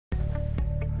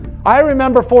I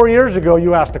remember 4 years ago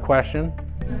you asked a question.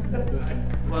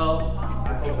 Well,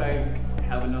 I hope I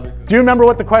have another good. Do you remember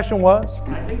what the question was?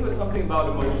 I think it was something about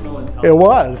emotional intelligence. It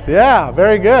was, yeah,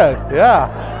 very good,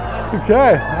 yeah.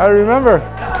 Okay, I remember.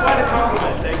 That's quite a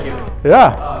compliment, thank you.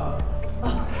 Yeah.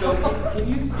 So can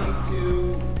you speak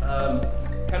to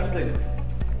kind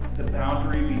of the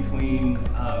boundary between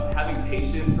having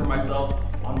patience for myself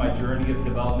on my journey of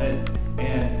development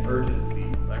and urgency?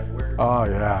 Like where? Oh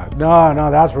yeah, no,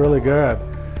 that's really good.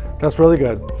 That's really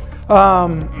good.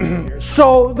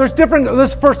 So there's different,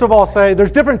 let's first of all say,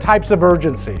 there's different types of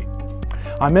urgency.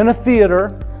 I'm in a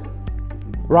theater,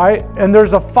 right? And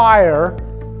there's a fire.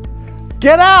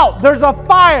 Get out, there's a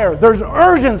fire, there's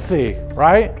urgency,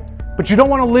 right? But you don't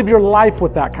want to live your life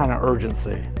with that kind of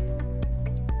urgency,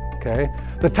 okay?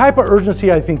 The type of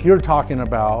urgency I think you're talking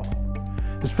about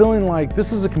is feeling like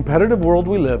this is a competitive world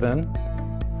we live in.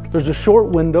 There's a short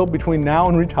window between now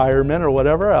and retirement or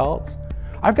whatever else.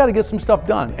 I've got to get some stuff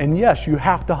done. And yes, you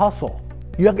have to hustle.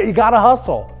 You got to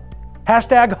hustle.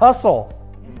 Hashtag hustle.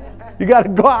 You got to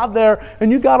go out there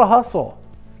and you got to hustle.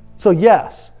 So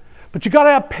yes, but you got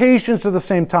to have patience at the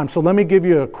same time. So let me give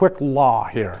you a quick law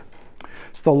here.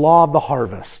 It's the law of the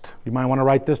harvest. You might want to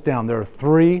write this down. There are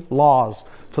 3 laws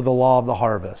to the law of the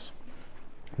harvest.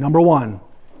 Number 1,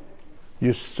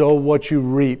 you sow what you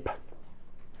reap,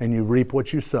 and you reap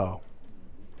what you sow.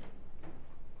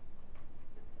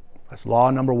 That's law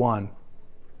number 1.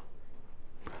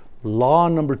 Law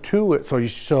number 2,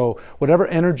 so whatever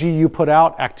energy you put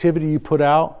out, activity you put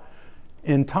out,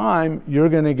 in time, you're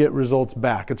going to get results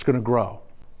back. It's going to grow.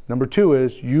 Number 2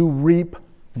 is you reap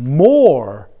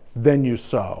more than you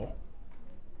sow.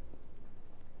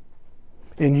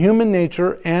 In human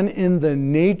nature and in the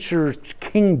nature's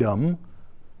kingdom,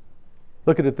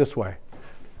 look at it this way.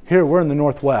 Here, we're in the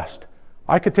Northwest.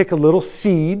 I could take a little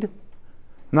seed,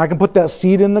 and I can put that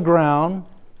seed in the ground.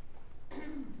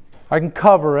 I can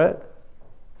cover it,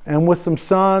 and with some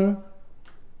sun,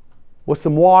 with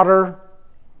some water,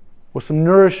 with some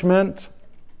nourishment,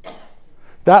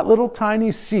 that little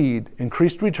tiny seed,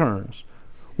 increased returns,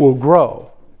 will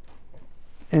grow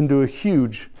into a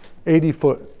huge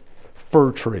 80-foot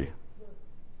fir tree.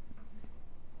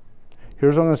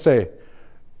 Here's what I'm going to say.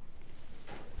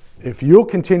 If you'll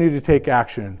continue to take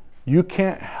action, you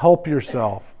can't help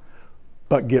yourself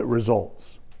but get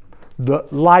results.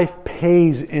 Life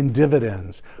pays in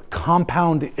dividends,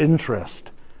 compound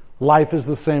interest. Life is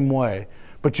the same way.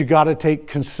 But you got to take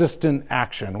consistent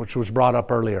action, which was brought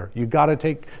up earlier.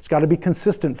 It's got to be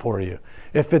consistent for you.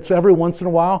 If it's every once in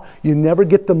a while, you never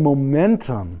get the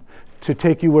momentum to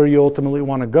take you where you ultimately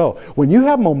want to go. When you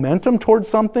have momentum towards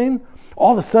something,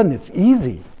 all of a sudden it's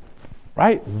easy,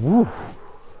 right? Woo.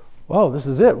 Whoa, this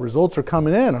is it. Results are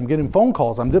coming in. I'm getting phone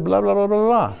calls. I'm blah, blah, blah, blah,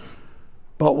 blah.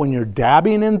 But when you're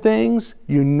dabbing in things,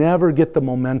 you never get the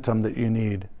momentum that you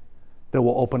need that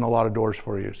will open a lot of doors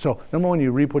for you. So number 1,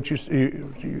 you reap what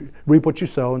you reap what you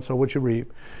sow, and sow what you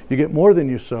reap. You get more than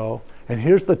you sow. And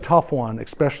here's the tough one,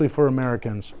 especially for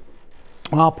Americans.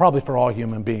 Well, probably for all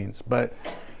human beings. But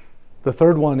the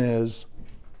third one is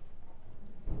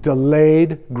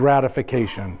delayed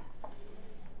gratification.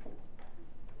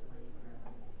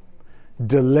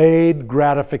 Delayed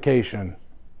gratification.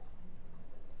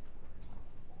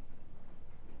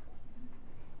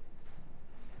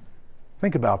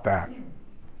 Think about that.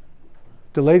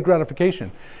 Delayed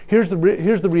gratification. Here's the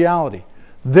reality.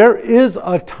 There is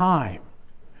a time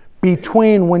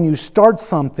between when you start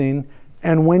something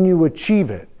and when you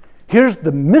achieve it. Here's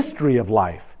the mystery of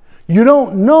life. You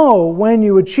don't know when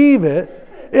you achieve it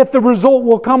if the result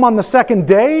will come on the 2nd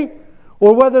day,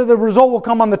 or whether the result will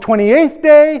come on the 28th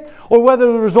day, or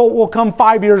whether the result will come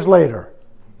 5 years later.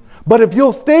 But if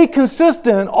you'll stay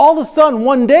consistent, all of a sudden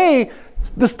one day,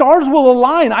 the stars will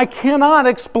align. I cannot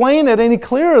explain it any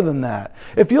clearer than that.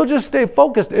 If you'll just stay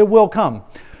focused, it will come.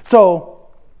 So,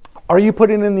 are you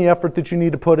putting in the effort that you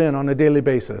need to put in on a daily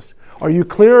basis? Are you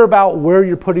clear about where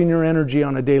you're putting your energy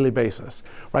on a daily basis?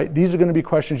 Right? These are going to be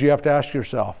questions you have to ask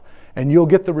yourself. And you'll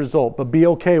get the result, but be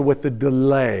okay with the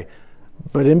delay.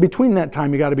 But in between that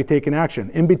time, you got to be taking action.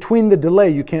 In between the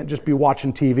delay, you can't just be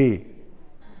watching TV.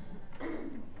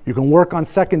 You can work on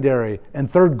secondary and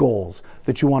third goals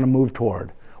that you want to move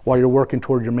toward while you're working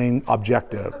toward your main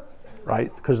objective,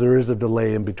 right? Because there is a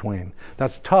delay in between.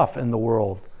 That's tough in the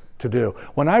world to do.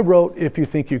 When I wrote If You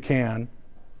Think You Can,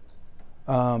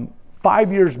 5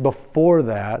 years before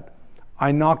that,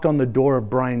 I knocked on the door of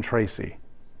Brian Tracy.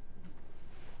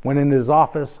 Went into his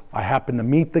office. I happened to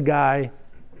meet the guy.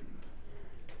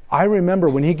 I remember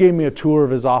when he gave me a tour of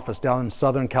his office down in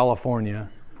Southern California,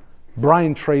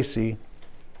 Brian Tracy,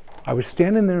 I was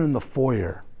standing there in the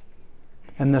foyer,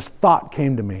 And this thought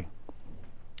came to me.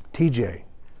 TJ,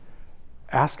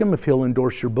 ask him if he'll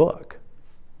endorse your book.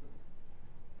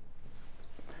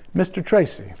 Mr.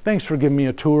 Tracy, thanks for giving me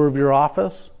a tour of your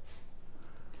office.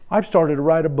 I've started to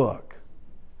write a book.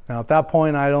 Now, at that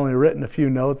point, I'd only written a few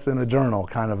notes in a journal,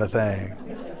 kind of a thing.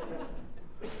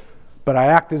 But I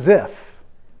act as if.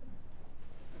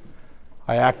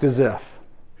 I act as if.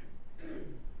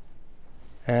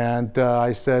 And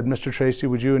I said, Mr. Tracy,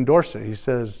 would you endorse it? He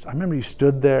says, I remember he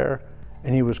stood there,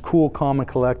 and he was cool, calm, and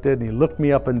collected, and he looked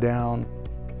me up and down.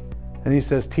 And he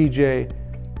says, TJ,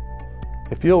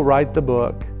 if you'll write the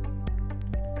book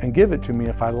and give it to me,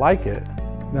 if I like it,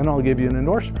 then I'll give you an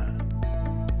endorsement.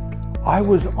 I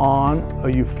was on a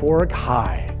euphoric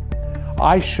high.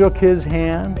 I shook his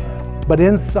hand, but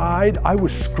inside, I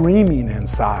was screaming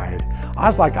inside. I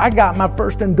was like, I got my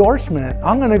first endorsement.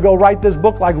 I'm gonna go write this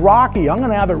book like Rocky. I'm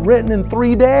gonna have it written in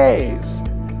 3 days.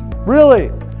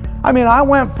 Really. I mean, I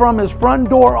went from his front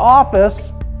door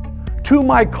office to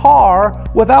my car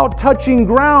without touching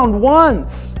ground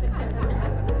once.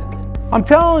 I'm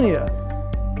telling you.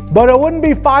 But it wouldn't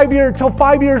be till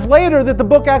 5 years later that the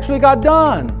book actually got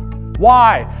done.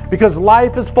 Why? Because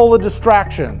life is full of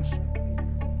distractions.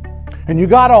 And you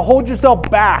got to hold yourself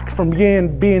back from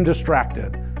being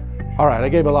distracted. All right, I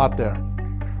gave a lot there.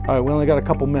 All right, we only got a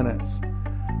couple minutes.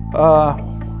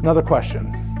 Another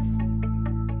question.